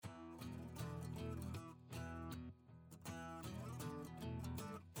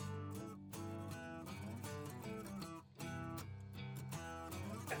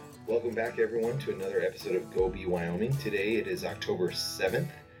Welcome back, everyone, to another episode of Go Be Wyoming. Today it is October 7th,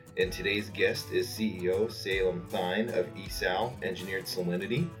 and today's guest is CEO Salem Thine of ESAL Engineered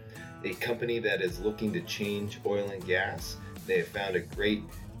Salinity, a company that is looking to change oil and gas. They have found a great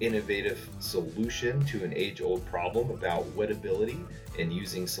innovative solution to an age-old problem about wettability and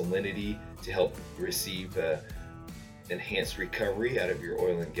using salinity to help receive enhanced recovery out of your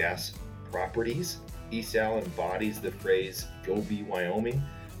oil and gas properties. ESAL embodies the phrase Go Be Wyoming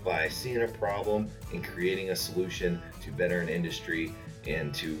by seeing a problem and creating a solution to better an industry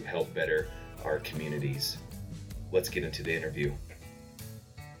and to help better our communities. Let's get into the interview.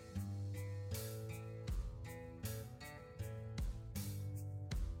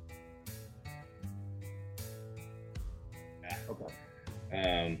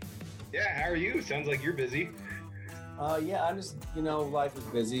 Okay. How are you? Sounds like you're busy. I'm just, life is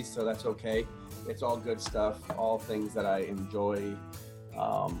busy, so that's okay. It's all good stuff, all things that I enjoy,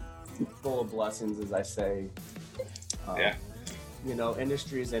 full of blessings, as I say.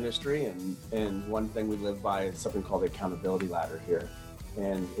 Industry is industry, and one thing we live by is something called the accountability ladder here,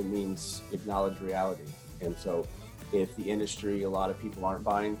 and it means acknowledge reality. And so if the industry, a lot of people aren't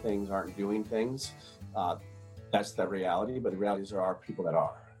buying things, aren't doing things, that's the reality, but the reality is there are people that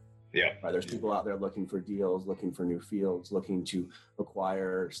are. Yeah. Right? There's people out there looking for deals, looking for new fields, looking to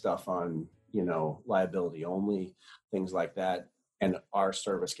acquire stuff on, liability only, things like that. And our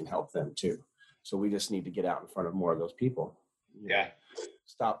service can help them too. So we just need to get out in front of more of those people.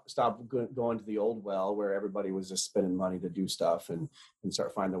 Stop going to the old well where everybody was just spending money to do stuff and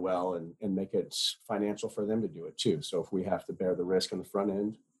start finding the well and make it financial for them to do it too. So if we have to bear the risk on the front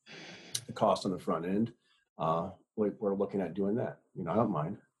end, the cost on the front end, we're looking at doing that. I don't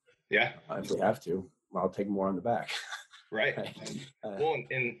mind. Yeah. If we have to, I'll take more on the back. Right. Well,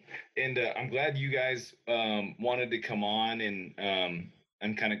 and I'm glad you guys wanted to come on, and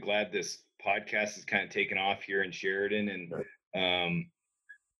I'm kind of glad this podcast is kind of taken off here in Sheridan, and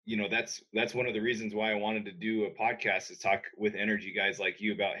that's one of the reasons why I wanted to do a podcast, is talk with energy guys like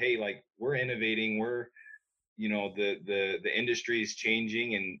you about, hey, like, we're innovating, we're the industry is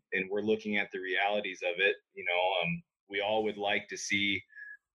changing, and we're looking at the realities of it. We all would like to see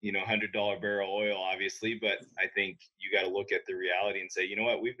 $100 barrel oil, obviously, but I think you got to look at the reality and say, you know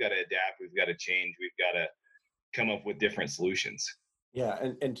what, we've got to adapt, we've got to change, we've got to come up with different solutions. Yeah,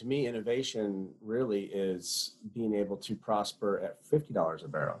 and to me, innovation really is being able to prosper at $50 a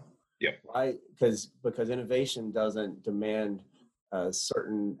barrel. Yep. Right? Because innovation doesn't demand a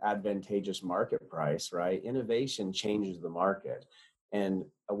certain advantageous market price, right? Innovation changes the market. And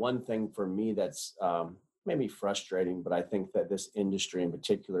one thing for me that's maybe frustrating, but I think that this industry in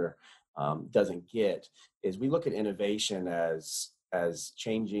particular doesn't get, is we look at innovation as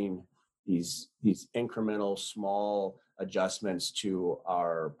changing these incremental small adjustments to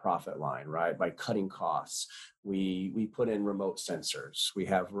our profit line, right? By cutting costs. We put in remote sensors. We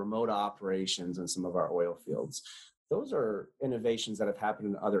have remote operations in some of our oil fields. Those are innovations that have happened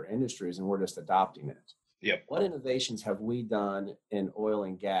in other industries, and we're just adopting it. Yep. What innovations have we done in oil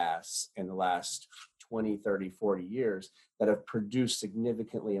and gas in the last 20, 30, 40 years that have produced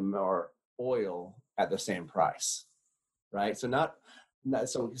significantly more oil at the same price, right? So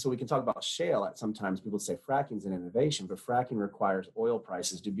we can talk about shale. Sometimes people say fracking is an innovation, but fracking requires oil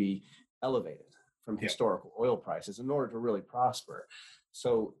prices to be elevated from historical oil prices in order to really prosper.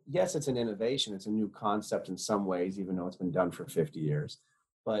 So yes, it's an innovation. It's a new concept in some ways, even though it's been done for 50 years.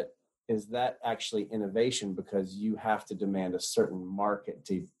 But is that actually innovation? Because you have to demand a certain market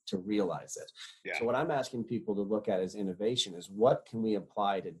to realize it. Yeah. So what I'm asking people to look at as innovation is, what can we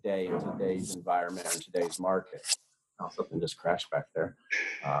apply today in today's environment or in today's market? Oh, something just crashed back there.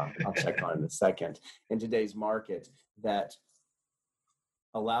 I'll check on it in a second. In today's market that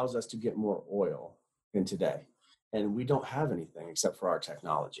allows us to get more oil in today. And we don't have anything except for our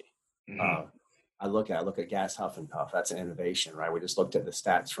technology. Mm-hmm. I look at gas huff and puff. That's an innovation, right? We just looked at the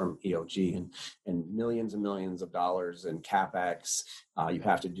stats from EOG and millions and millions of dollars in CapEx. You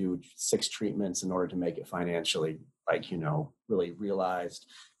have to do 6 treatments in order to make it financially, really realized.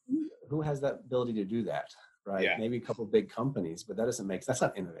 Who has that ability to do that, right? Yeah. Maybe a couple of big companies, but that's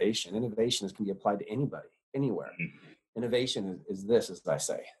not innovation. Innovation can be applied to anybody, anywhere. Mm-hmm. Innovation is this, as I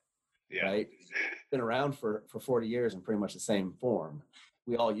say, right? Been around for 40 years in pretty much the same form.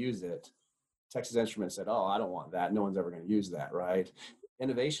 We all use it. Texas Instruments said, oh, I don't want that. No one's ever going to use that, right?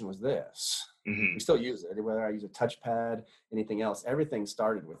 Innovation was this. Mm-hmm. We still use it. Whether I use a touchpad, anything else, everything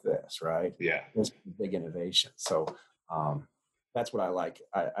started with this, right? Yeah. It's big innovation. So that's what I like.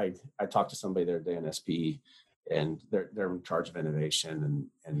 I talked to somebody the other day in SPE, and they're in charge of innovation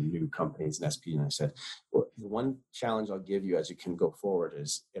and new companies and SP. And I said, well, the one challenge I'll give you as you can go forward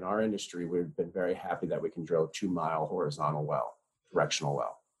is in our industry, we've been very happy that we can drill a 2-mile horizontal well, directional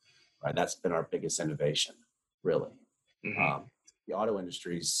well, right? That's been our biggest innovation, really. Mm-hmm. The auto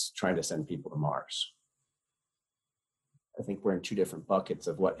industry is trying to send people to Mars. I think we're in two different buckets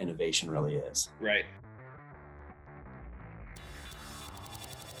of what innovation really is. Right.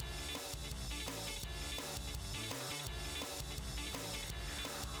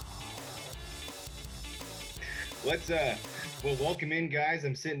 Let's well, welcome in, guys.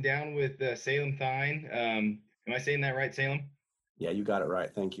 I'm sitting down with Salem Thine. Am I saying that right, Salem? Yeah, you got it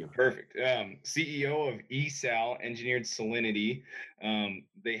right. Thank you. Perfect. CEO of ESAL, Engineered Salinity.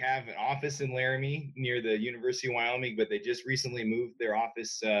 They have an office in Laramie near the University of Wyoming, but they just recently moved their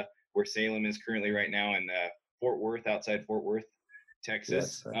office where Salem is currently right now in Fort Worth, outside Fort Worth,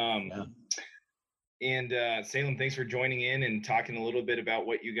 Texas. Yes, yeah. And Salem, thanks for joining in and talking a little bit about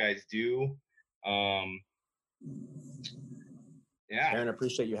what you guys do. Yeah. Aaron, I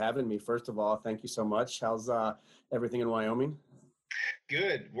appreciate you having me. First of all, thank you so much. How's everything in Wyoming?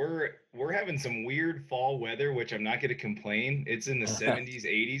 Good. We're having some weird fall weather, which I'm not going to complain. It's in the 70s,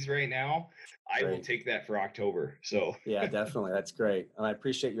 80s right now. I will take that for October. So yeah, definitely. That's great. And I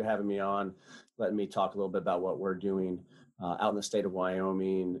appreciate you having me on, letting me talk a little bit about what we're doing out in the state of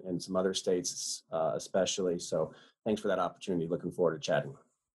Wyoming and some other states especially. So thanks for that opportunity. Looking forward to chatting.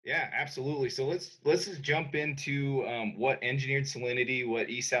 Yeah, absolutely. So let's just jump into what Engineered Salinity, what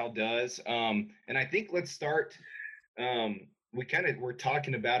ESAL does. And I think let's start, we're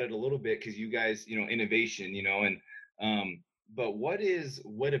talking about it a little bit because you guys, innovation, but what is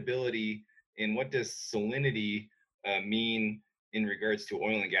wettability and what does salinity mean in regards to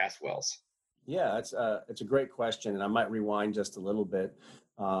oil and gas wells? Yeah, it's a great question. And I might rewind just a little bit,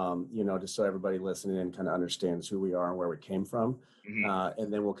 just so everybody listening in kind of understands who we are and where we came from. Mm-hmm.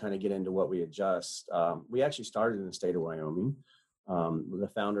 And then we'll kind of get into what we adjust. We actually started in the state of Wyoming. The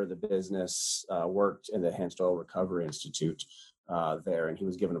founder of the business worked in the Enhanced Oil Recovery Institute there, and he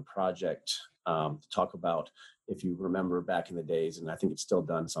was given a project to talk about, if you remember back in the days, and I think it's still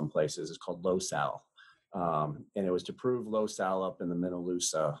done some places, it's called low sal. And it was to prove low sal up in the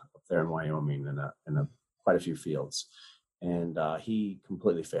Minaloosa up there in Wyoming in quite a few fields. And he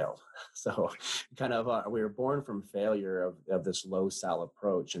completely failed. So kind of we were born from failure of this low sal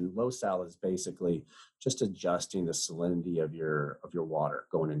approach. And low sal is basically just adjusting the salinity of your water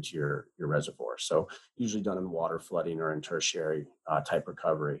going into your reservoir. So usually done in water flooding or in tertiary type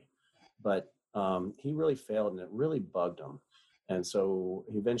recovery. But he really failed, and it really bugged him. And so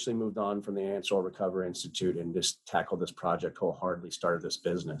he eventually moved on from the Enhanced Oil Recovery Institute and just tackled this project wholeheartedly, started this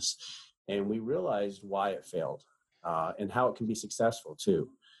business. And we realized why it failed. And how it can be successful too.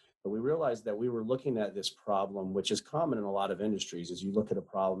 But we realized that we were looking at this problem, which is common in a lot of industries, is you look at a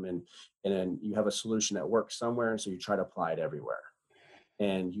problem and then you have a solution that works somewhere, and so you try to apply it everywhere.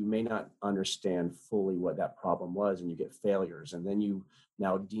 And you may not understand fully what that problem was, and you get failures, and then you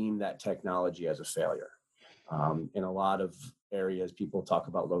now deem that technology as a failure. In a lot of areas, people talk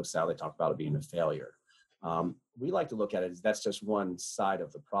about low sal, they talk about it being a failure. We like to look at it as that's just one side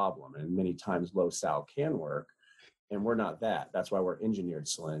of the problem, and many times low sal can work. And we're not that. That's why we're engineered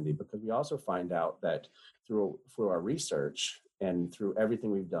salinity, because we also find out that through our research and through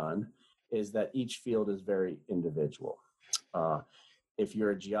everything we've done is that each field is very individual. If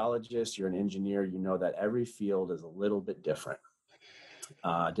you're a geologist, you're an engineer, you know that every field is a little bit different.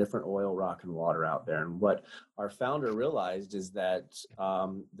 Different oil, rock, and water out there. And what our founder realized is that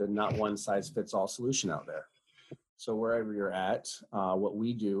there's not one size fits all solution out there. So wherever you're at, what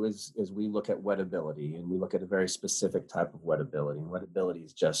we do is we look at wettability, and we look at a very specific type of wettability. And wettability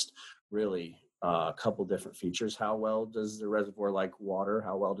is just really a couple different features. How well does the reservoir like water?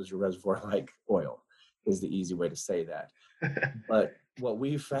 How well does your reservoir like oil? Is the easy way to say that. But what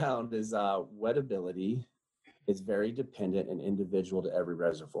we found is wettability is very dependent and individual to every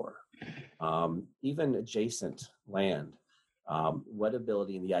reservoir. Even adjacent land.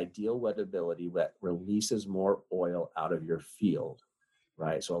 Wettability, and the ideal wettability that releases more oil out of your field,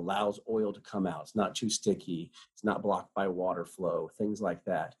 right? So allows oil to come out. It's not too sticky. It's not blocked by water flow, things like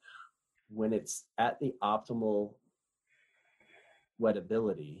that. When it's at the optimal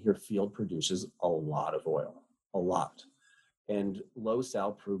wettability, your field produces a lot of oil, a lot. And low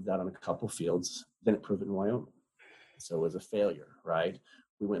sal proved that on a couple fields, then it proved it in Wyoming. So it was a failure, right?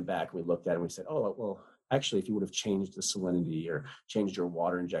 We went back and we looked at it and we said, oh, well, actually, if you would have changed the salinity or changed your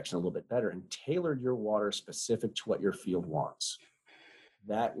water injection a little bit better and tailored your water specific to what your field wants,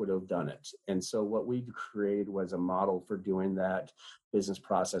 that would have done it. And so what we created was a model for doing that, business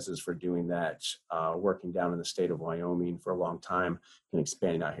processes for doing that, working down in the state of Wyoming for a long time and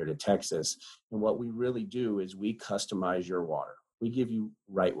expanding out here to Texas. And what we really do is we customize your water. We give you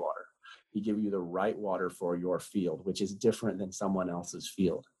right water. We give you the right water for your field, which is different than someone else's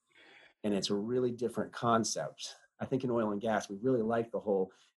field. And it's a really different concept. I think in oil and gas, we really like the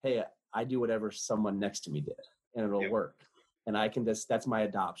whole, hey, I do whatever someone next to me did and it'll work. And I can just, that's my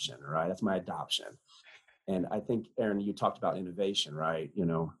adoption, right? That's my adoption. And I think, Aaron, you talked about innovation, right?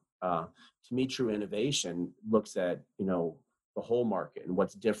 To me, true innovation looks at, the whole market and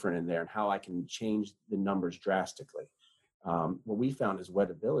what's different in there and how I can change the numbers drastically. What we found is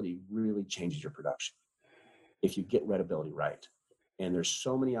wettability really changes your production if you get wettability right. And there's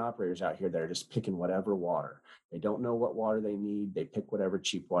so many operators out here that are just picking whatever water. They don't know what water they need. They pick whatever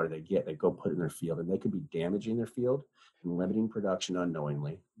cheap water they get. They go put it in their field, and they could be damaging their field and limiting production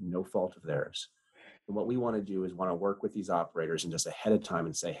unknowingly, no fault of theirs. And what we want to do is want to work with these operators and just ahead of time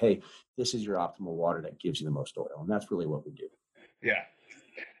and say, hey, this is your optimal water that gives you the most oil. And that's really what we do. Yeah.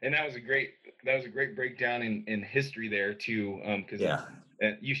 And that was a great breakdown in history there too. Cause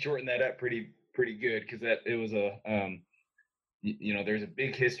you shortened that up pretty good. Cause it was there's a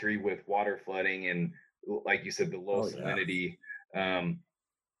big history with water flooding and, like you said, the low salinity.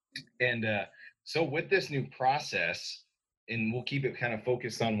 So with this new process, and we'll keep it kind of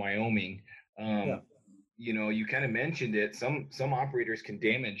focused on Wyoming, you kind of mentioned it, some operators can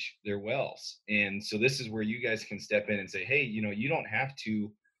damage their wells. And so this is where you guys can step in and say, hey, you don't have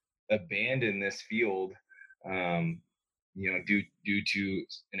to abandon this field, due to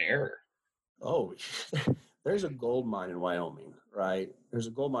an error. Oh, there's a gold mine in Wyoming, right? There's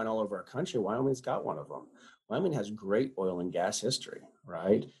a gold mine all over our country. Wyoming's got one of them. Wyoming has great oil and gas history,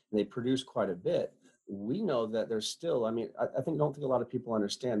 right? And they produce quite a bit. We know that there's still, don't think a lot of people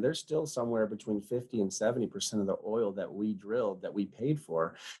understand, there's still somewhere between 50 and 70% of the oil that we drilled, that we paid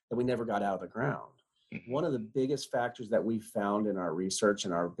for, that we never got out of the ground. Mm-hmm. One of the biggest factors that we found in our research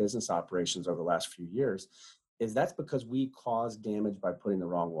and our business operations over the last few years is that's because we caused damage by putting the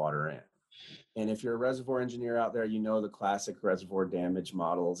wrong water in. And if you're a reservoir engineer out there, the classic reservoir damage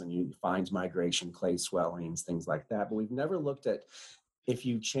models and fines migration, clay swellings, things like that. But we've never looked at if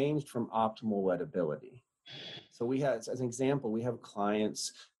you changed from optimal wettability. So we had, as an example, we have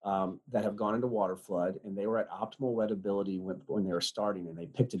clients that have gone into water flood and they were at optimal wettability when they were starting, and they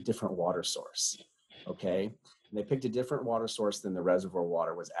picked a different water source. Okay. And they picked a different water source than the reservoir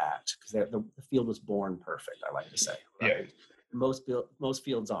water was at, because the field was born perfect, I like to say. Right? Yeah. Most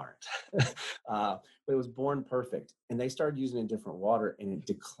fields aren't, but it was born perfect. And they started using a different water, and it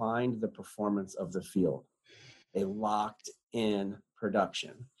declined the performance of the field. They locked in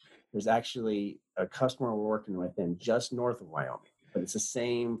production. There's actually a customer we're working with in just north of Wyoming, but it's the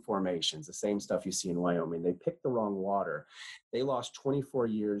same formations, the same stuff you see in Wyoming. They picked the wrong water. They lost 24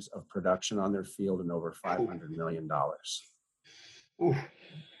 years of production on their field and over $500 million. Ooh. And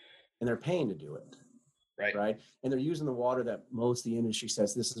they're paying to do it. Right. And they're using the water that most of the industry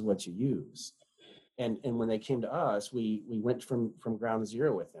says this is what you use. And when they came to us, we went from ground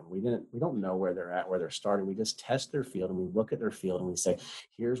zero with them. We don't know where they're at, where they're starting. We just test their field, and we look at their field and we say,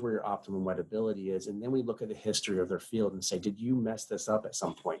 here's where your optimum wettability is. And then we look at the history of their field and say, did you mess this up at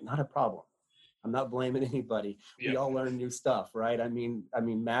some point? Not a problem. I'm not blaming anybody. Yeah. We all learn new stuff, right? I mean,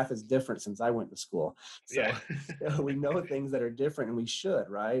 math is different since I went to school. So we know things that are different, and we should,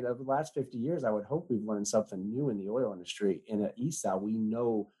 right? Over the last 50 years, I would hope we've learned something new in the oil industry. And at ESAL, we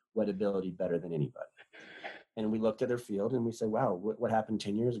know wettability better than anybody. And we looked at their field and we said, wow, what happened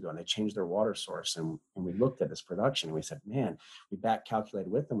 10 years ago? And they changed their water source. And we looked at this production and we said, man, we back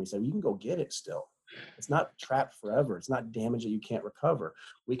calculated with them. We said, you can go get it still. It's not trapped forever. It's not damage that you can't recover.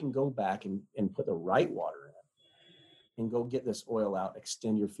 We can go back and put the right water in and go get this oil out,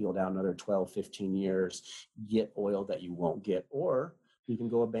 extend your field out another 12, 15 years, get oil that you won't get, or you can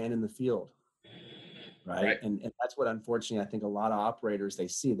go abandon the field. Right. And that's what, unfortunately, I think a lot of operators, they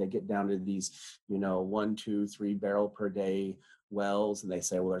get down to these, 1, 2, 3 barrel per day wells, and they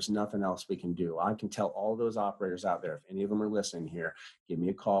say, well, there's nothing else we can do. I can tell all those operators out there, if any of them are listening here, give me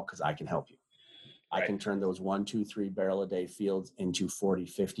a call because I can help you. I can turn those 1, 2, 3 barrel a day fields into 40,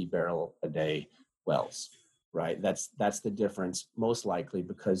 50 barrel a day wells. Right. That's the difference, most likely,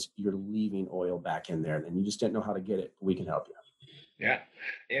 because you're leaving oil back in there and you just didn't know how to get it. We can help you. Yeah.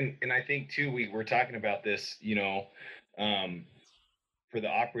 And I think too, we're talking about this, for the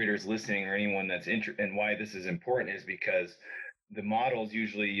operators listening or anyone that's interested, and why this is important is because the models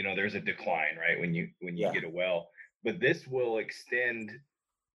usually, there's a decline, right? When you get a well, but this will extend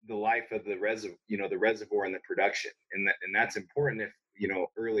the life of the reservoir and the production. And that's important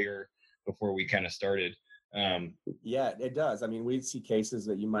earlier before we kind of started. Yeah, it does. I mean, we see cases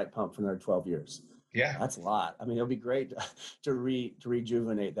that you might pump for another 12 years. Yeah. That's a lot. I mean, it'll be great to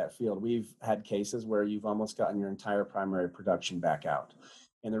rejuvenate that field. We've had cases where you've almost gotten your entire primary production back out.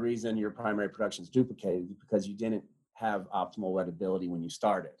 And the reason your primary production is duplicated is because you didn't have optimal wettability when you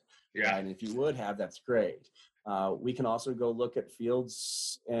started. Yeah. Right? And if you would have, that's great. We can also go look at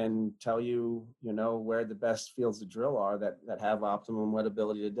fields and tell you, where the best fields to drill are that have optimum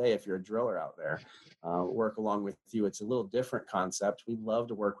wettability today. If you're a driller out there, work along with you. It's a little different concept. We love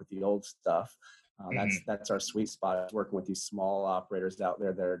to work with the old stuff. That's our sweet spot, working with these small operators out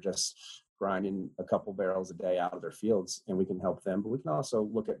there that are just grinding a couple barrels a day out of their fields, and we can help them. But we can also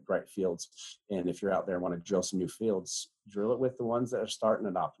look at bright fields. And if you're out there and want to drill some new fields, drill it with the ones that are starting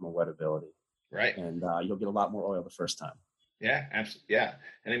at optimal wettability. Right. And you'll get a lot more oil the first time. Yeah, absolutely. Yeah.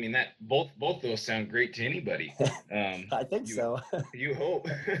 And I mean that both those sound great to anybody. I think so. You hope.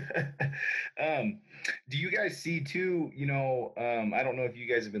 Do you guys see too, I don't know if you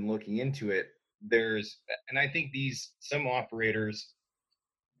guys have been looking into it. And I think some operators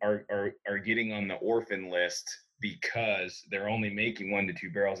are getting on the orphan list because they're only making 1 to 2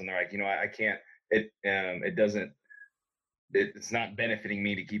 barrels, and they're like, I can't, it's not benefiting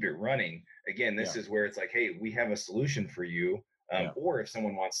me to keep it running. Again, this is where it's like, hey, we have a solution for you. Or if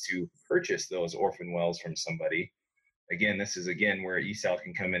someone wants to purchase those orphan wells from somebody, again, this is where ESAL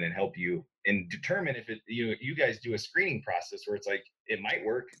can come in and help you and determine if you guys do a screening process where it's like, it might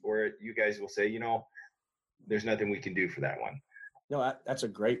work, or you guys will say, there's nothing we can do for that one. No, that's a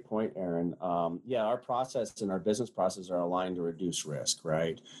great point, Aaron. Our process and our business process are aligned to reduce risk,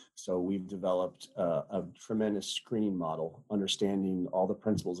 right? So we've developed a tremendous screening model, understanding all the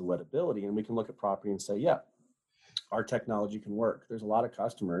principles of wettability, and we can look at property and say, yeah, our technology can work. There's a lot of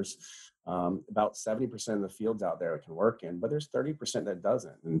customers, about 70% of the fields out there it can work in, but there's 30% that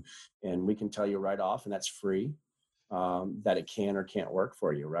doesn't. And we can tell you right off, and that's free, that it can or can't work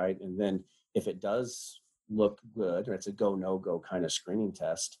for you, right? And then if it does look good, or it's a go, no go kind of screening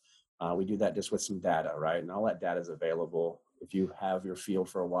test, we do that just with some data, right? And all that data is available. If you have your field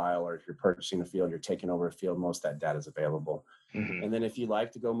for a while, or if you're purchasing a field, you're taking over a field, most of that data is available. Mm-hmm. And then if you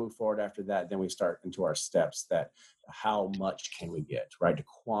like to go move forward after that, then we start into our steps that how much can we get, right? To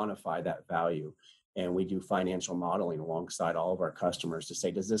quantify that value. And we do financial modeling alongside all of our customers to say,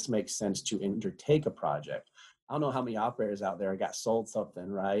 does this make sense to undertake a project? I don't know how many operators out there got sold something,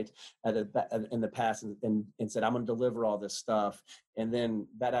 right, in the past and said, I'm going to deliver all this stuff. And then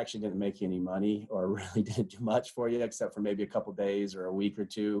that actually didn't make you any money, or really didn't do much for you, except for maybe a couple of days or a week or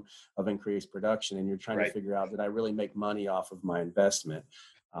two of increased production. And you're trying to figure out, did I really make money off of my investment?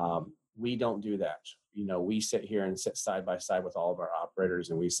 We don't do that. We sit here and sit side by side with all of our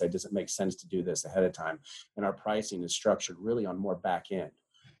operators, and we say, does it make sense to do this ahead of time? And our pricing is structured really on more back end.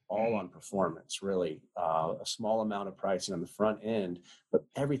 All on performance, really. A small amount of pricing on the front end, but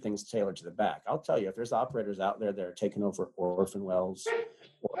everything's tailored to the back. I'll tell you, if there's operators out there that are taking over orphan wells,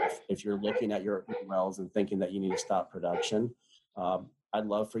 or if you're looking at your wells and thinking that you need to stop production, I'd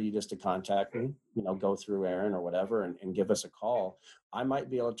love for you just to contact me, go through Aaron or whatever, and give us a call. I might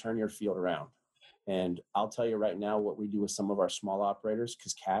be able to turn your field around. And I'll tell you right now what we do with some of our small operators,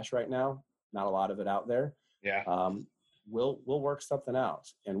 because cash right now, not a lot of it out there. Yeah. We'll work something out,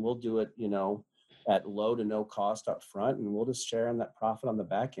 and we'll do it, at low to no cost up front, and we'll just share in that profit on the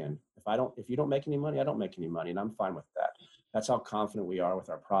back end. If you don't make any money, I don't make any money, and I'm fine with that. That's how confident we are with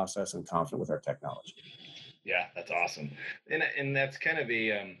our process and confident with our technology. Yeah, that's awesome. And that's kind of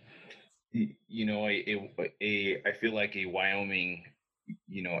I feel like a Wyoming,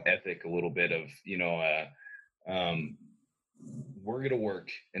 ethic a little bit of, we're going to work.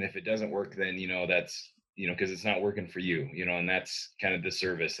 And if it doesn't work, then, that's, because it's not working for you, and that's kind of the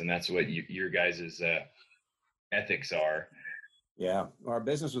service, and that's what your guys' ethics are. Yeah, our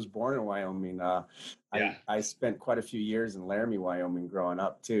business was born in Wyoming. I spent quite a few years in Laramie, Wyoming, growing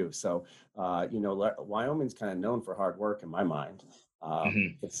up too. So, Wyoming's kind of known for hard work in my mind.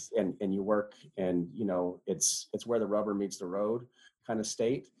 It's and you work, and it's where the rubber meets the road kind of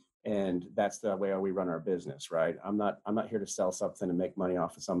state. And that's the way we run our business, right? I'm not here to sell something and make money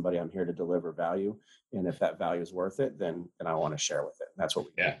off of somebody. I'm here to deliver value. And if that value is worth it, then I want to share with it. That's what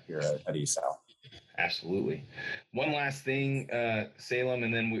we do here at ESAL. Absolutely. One last thing, Salem,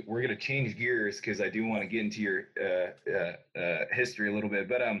 and then we're going to change gears, because I do want to get into your history a little bit.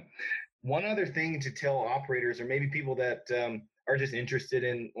 But one other thing to tell operators, or maybe people that are just interested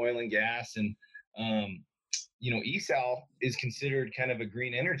in oil and gas, and ESAL is considered kind of a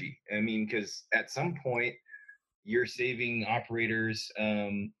green energy. I mean, because at some point you're saving operators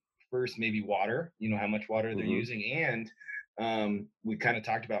first, maybe water, how much water they're using, and We kind of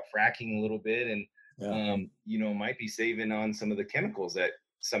talked about fracking a little bit, and Yeah, might be saving on some of the chemicals that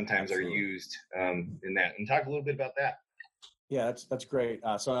sometimes are absolutely. used in that. And talk a little bit about that. Yeah, that's great.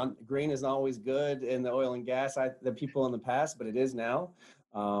 Green is always good in the oil and gas. The people in the past, but it is now.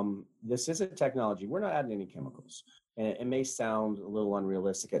 This is a technology. We're not adding any chemicals, and it may sound a little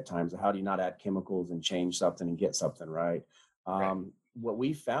unrealistic at times. How do you not add chemicals and change something and get something right? Right. What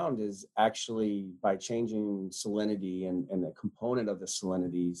we found is actually by changing salinity and the component of the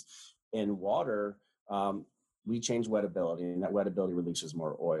salinities in water. We change wettability, and that wettability releases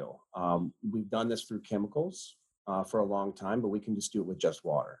more oil. We've done this through chemicals for a long time, but we can just do it with just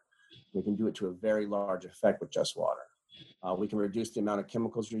water. We can do it to a very large effect with just water. We can reduce the amount of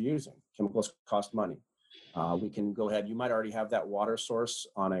chemicals you're using. Chemicals cost money. We can go ahead. You might already have that water source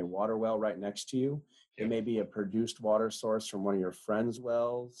on a water well right next to you. It may be a produced water source from one of your friends'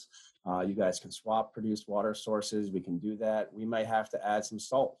 wells. You guys can swap produced water sources. We can do that. We might have to add some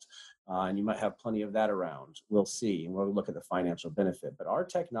salt, and you might have plenty of that around. We'll see, and we'll look at the financial benefit. But our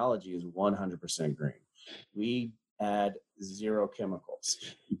technology is 100% green. We add zero chemicals.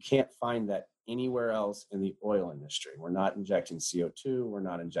 You can't find that anywhere else in the oil industry. We're not injecting CO2. We're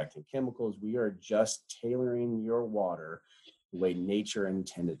not injecting chemicals. We are just tailoring your water the way nature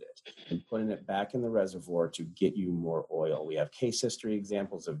intended it and putting it back in the reservoir to get you more oil. We have case history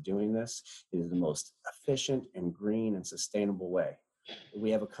examples of doing this. It is the most efficient and green and sustainable way.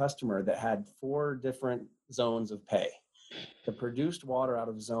 We have a customer that had 4 different zones of pay. The produced water out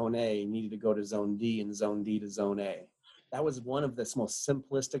of zone A needed to go to zone D and zone D to zone A. That was one of the most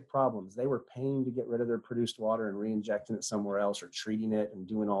simplistic problems. They were paying to get rid of their produced water and re-injecting it somewhere else or treating it and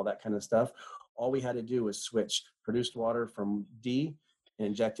doing all that kind of stuff. All we had to do was switch produced water from D and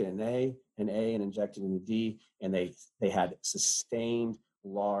inject it in A and inject it in D, and they had sustained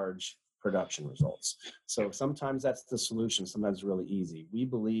large production results. So sometimes that's the solution. Sometimes it's really easy. We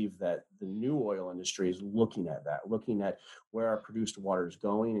believe that the new oil industry is looking at that, looking at where our produced water is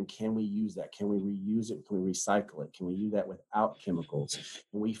going and can we use that? Can we reuse it? Can we recycle it? Can we do that without chemicals?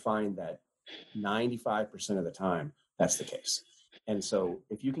 And we find that 95% of the time, that's the case. And so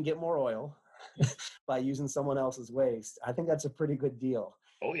if you can get more oil by using someone else's waste, I think that's a pretty good deal.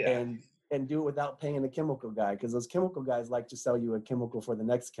 Oh yeah. And do it without paying the chemical guy, because those chemical guys like to sell you a chemical for the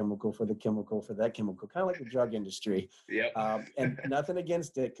next chemical for the chemical for that chemical, kind of like the drug industry. Yep. And nothing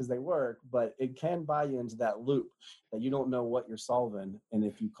against it because they work, but it can buy you into that loop that you don't know what you're solving and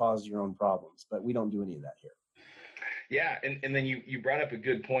if you cause your own problems. But we don't do any of that here. Yeah, and then you brought up a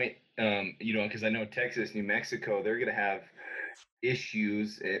good point, because I know Texas, New Mexico, they're going to have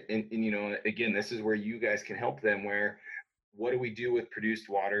issues, and again, this is where you guys can help them. Where what do we do with produced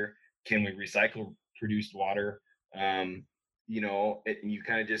water? Can we recycle produced water? You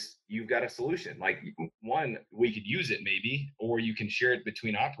kind of you've got a solution. Like one, we could use it maybe, or you can share it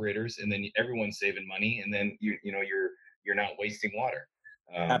between operators, and then everyone's saving money, and then you're not wasting water.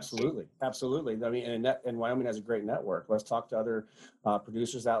 Absolutely. I mean, and Wyoming has a great network. Let's talk to other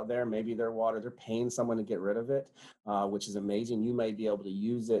producers out there. Maybe their water, they're paying someone to get rid of it, which is amazing. You may be able to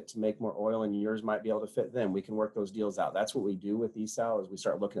use it to make more oil, and yours might be able to fit them. We can work those deals out. That's what we do with ESAL, is we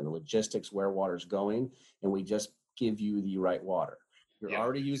start looking at the logistics, where water's going, and we just give you the right water. You're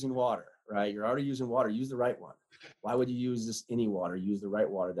already using water, right? You're already using water. Use the right one. Why would you use any water? Use the right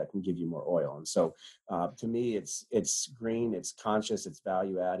water that can give you more oil. And so to me, it's green, it's conscious, it's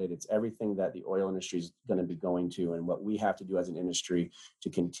value added. It's everything that the oil industry is going to be going to, and what we have to do as an industry to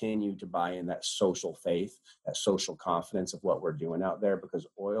continue to buy in that social faith, that social confidence of what we're doing out there, because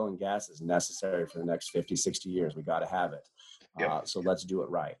oil and gas is necessary for the next 50, 60 years. We got to have it. So let's do it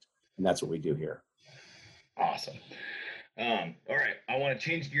right. And that's what we do here. Awesome. All right, I want to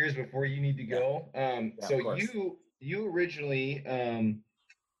change gears before you need to go. So you originally,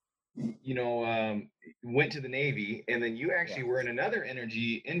 went to the Navy, and then you actually were in another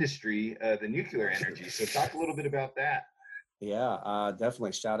energy industry, the nuclear energy. So talk a little bit about that. Yeah,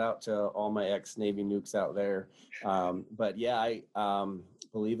 definitely. Shout out to all my ex-Navy nukes out there. But yeah, I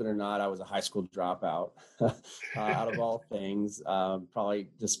believe it or not, I was a high school dropout out of all things. Probably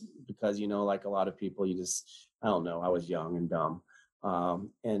just because, like a lot of people, I don't know, I was young and dumb.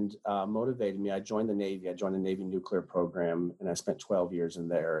 And motivated me. I joined the Navy. I joined the Navy nuclear program, and I spent 12 years in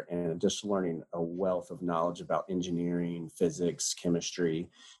there, and just learning a wealth of knowledge about engineering, physics, chemistry,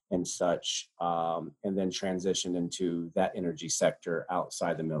 and such, and then transitioned into that energy sector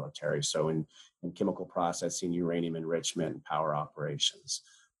outside the military. So in chemical processing, uranium enrichment, and power operations.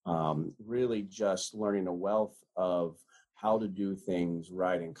 Really just learning a wealth of how to do things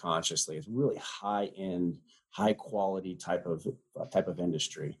right and consciously. It's really high-end, high-quality type of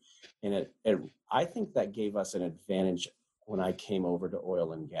industry, and I think that gave us an advantage when I came over to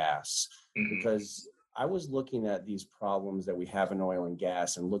oil and gas, because I was looking at these problems that we have in oil and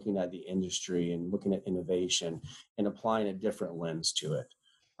gas and looking at the industry and looking at innovation and applying a different lens to it.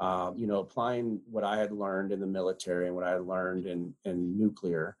 Applying what I had learned in the military and what I had learned in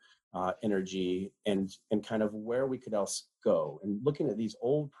nuclear energy and kind of where we could else go, and looking at these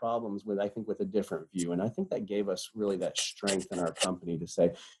old problems with a different view. And I think that gave us really that strength in our company to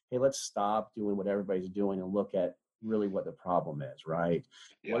say, hey, let's stop doing what everybody's doing and look at really what the problem is, right?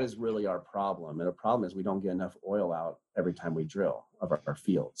 Yeah. What is really our problem? And the problem is we don't get enough oil out every time we drill of our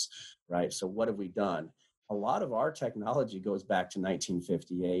fields, right? So what have we done? A lot of our technology goes back to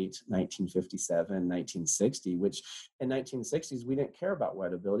 1958, 1957, 1960, which in 1960s, we didn't care about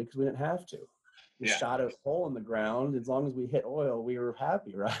wettability because we didn't have to. We shot a hole in the ground. As long as we hit oil, we were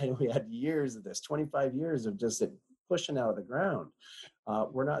happy, right? We had years of this, 25 years of just it pushing out of the ground.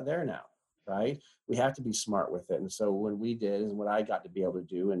 We're not there now, right? We have to be smart with it. And so when we did, and what I got to be able to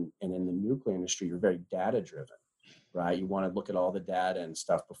do, and in the nuclear industry, you're very data driven, right? You want to look at all the data and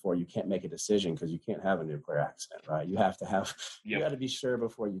stuff before you can't make a decision, because you can't have a nuclear accident, right? You have to have, you got to be sure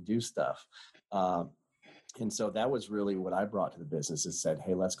before you do stuff. And so that was really what I brought to the business, is said,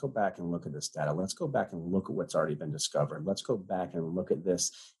 hey, let's go back and look at this data. Let's go back and look at what's already been discovered. Let's go back and look at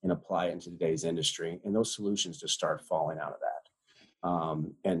this and apply it into today's industry. And those solutions just start falling out of that.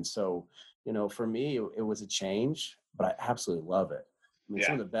 And so, for me, it was a change, but I absolutely love it. I mean,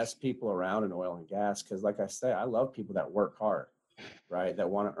 some of the best people around in oil and gas, because like I say, I love people that work hard, right? That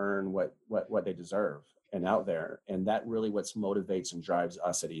want to earn what they deserve and out there. And that really what motivates and drives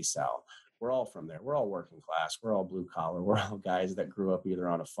us at ESAL. We're all from there. We're all working class. We're all blue collar. We're all guys that grew up either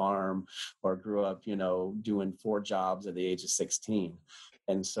on a farm or grew up, doing 4 jobs at the age of 16.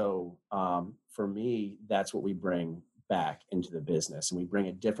 And so for me, that's what we bring back into the business. And we bring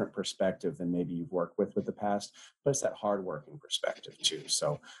a different perspective than maybe you've worked with the past, but it's that hardworking perspective too.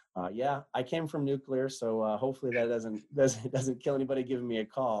 So I came from nuclear. So hopefully that doesn't kill anybody giving me a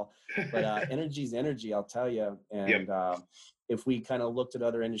call, but energy's energy, I'll tell you. And if we kind of looked at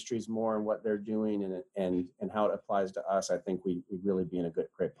other industries more and what they're doing and how it applies to us, I think we'd really be in a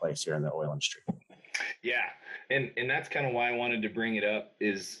great place here in the oil industry. Yeah. And that's kind of why I wanted to bring it up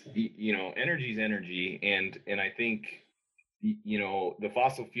is, energy is energy. And I think, the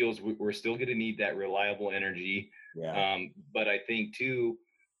fossil fuels, we're still going to need that reliable energy. Yeah. But I think too,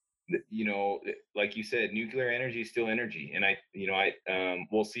 like you said, nuclear energy is still energy. And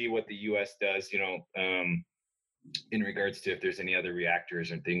we'll see what the U.S. does, in regards to if there's any other reactors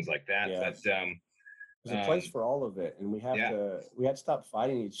and things like that. Yes. But there's a place for all of it, and we have to stop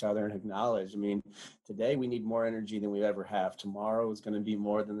fighting each other and acknowledge. I mean, today we need more energy than we ever have. Tomorrow is going to be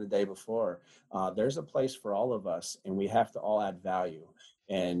more than the day before. There's a place for all of us, and we have to all add value.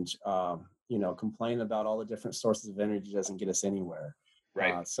 And complaining about all the different sources of energy doesn't get us anywhere.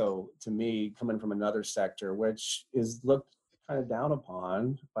 Right. So to me, coming from another sector, which is looked kind of down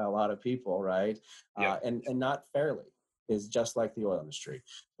upon by a lot of people, right? And not fairly, is just like the oil industry.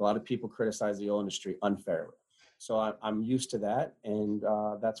 A lot of people criticize the oil industry unfairly. So I'm used to that. And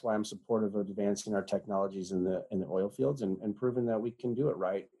that's why I'm supportive of advancing our technologies in the oil fields and proving that we can do it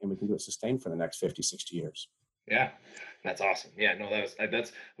right and we can do it sustained for the next 50, 60 years. Yeah, that's awesome. Yeah, no, I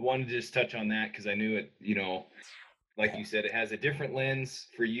wanted to just touch on that because I knew it, like you said, it has a different lens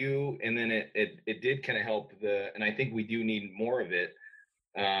for you. And then it did kind of help and I think we do need more of it.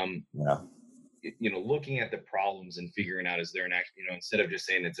 Looking at the problems and figuring out, is there an act, instead of just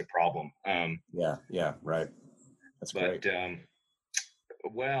saying it's a problem. Right. That's great.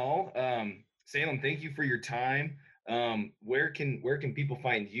 Salem, thank you for your time. Where can people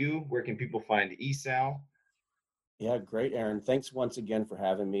find you? Where can people find ESAL? Yeah, great, Aaron. Thanks once again for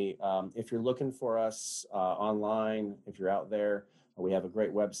having me. If you're looking for us online, if you're out there, we have a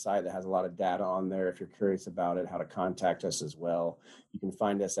great website that has a lot of data on there. If you're curious about it, how to contact us as well. You can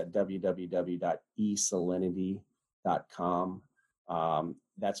find us at www.esalinity.com.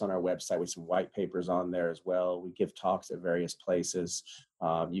 That's on our website with some white papers on there as well. We give talks at various places.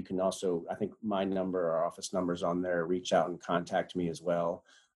 You can also, I think my number, our office number is on there. Reach out and contact me as well.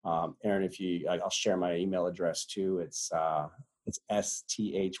 Aaron, I'll share my email address too. It's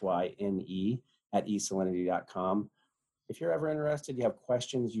sthyne@esalinity.com. If you're ever interested, you have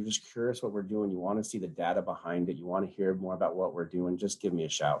questions, you're just curious what we're doing, you want to see the data behind it, you want to hear more about what we're doing, just give me a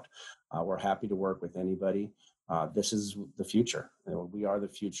shout. We're happy to work with anybody. This is the future. We are the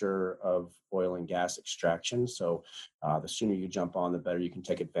future of oil and gas extraction. So the sooner you jump on, the better you can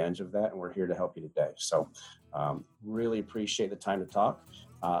take advantage of that. And we're here to help you today. So really appreciate the time to talk.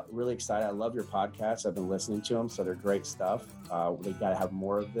 Really excited. I love your podcasts. I've been listening to them, so they're great stuff. We got to have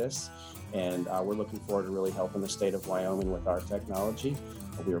more of this, and we're looking forward to really helping the state of Wyoming with our technology.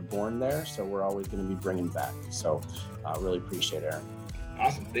 We were born there, so we're always going to be bringing back. So really appreciate it, Aaron.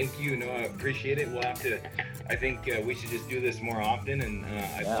 Awesome. Thank you. No, I appreciate it. We'll have to, I think we should just do this more often, and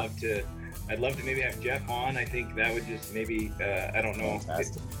I'd love to maybe have Jeff on. I think that would just maybe, I don't know.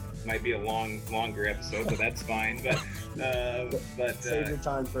 Fantastic. It might be a longer episode, but that's fine. But save your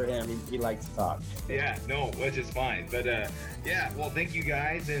time for him. He likes to talk. Yeah, no, which is fine. But yeah, well, thank you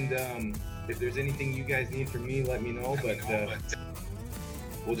guys. And if there's anything you guys need from me, let me know. But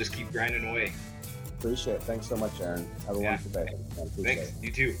we'll just keep grinding away. Appreciate it. Thanks so much, Aaron. Have a wonderful day. Thanks. It.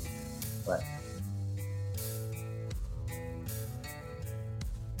 You too. Bye.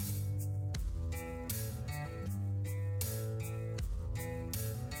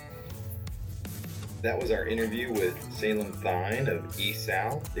 That was our interview with Salem Thine of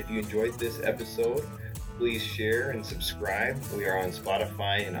ESAL. If you enjoyed this episode, please share and subscribe. We are on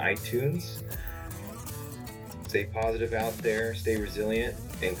Spotify and iTunes. Stay positive out there, stay resilient,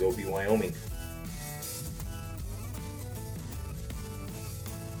 and go be Wyoming.